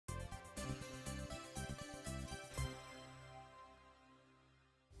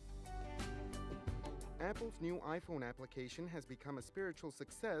Apple's new iPhone application has become a spiritual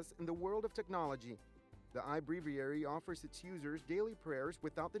success in the world of technology. The I-Breviary offers its users daily prayers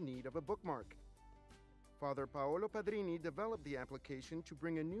without the need of a bookmark. Father Paolo Padrini developed the application to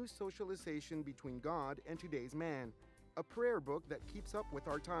bring a new socialization between God and today's man, a prayer book that keeps up with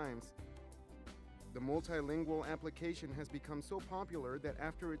our times. The multilingual application has become so popular that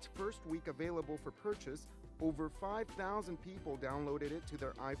after its first week available for purchase, over 5,000 people downloaded it to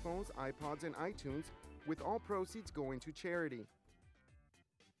their iPhones, iPods, and iTunes, with all proceeds going to charity.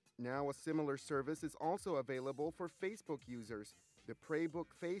 Now a similar service is also available for Facebook users. The Prayerbook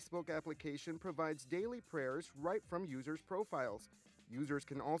Facebook application provides daily prayers right from users' profiles. Users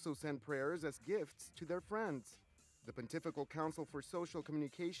can also send prayers as gifts to their friends. The Pontifical Council for Social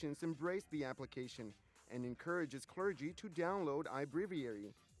Communications embraced the application and encourages clergy to download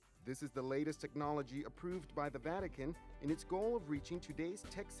I-Breviary. This is the latest technology approved by the Vatican in its goal of reaching today's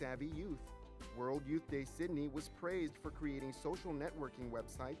tech-savvy youth. World Youth Day Sydney was praised for creating social networking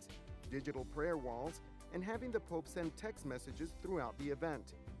websites, digital prayer walls, and having the Pope send text messages throughout the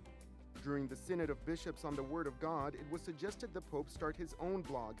event. During the Synod of Bishops on the Word of God, it was suggested the Pope start his own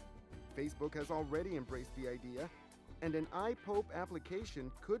blog. Facebook has already embraced the idea, and an iPope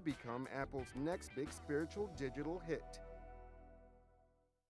application could become Apple's next big spiritual digital hit.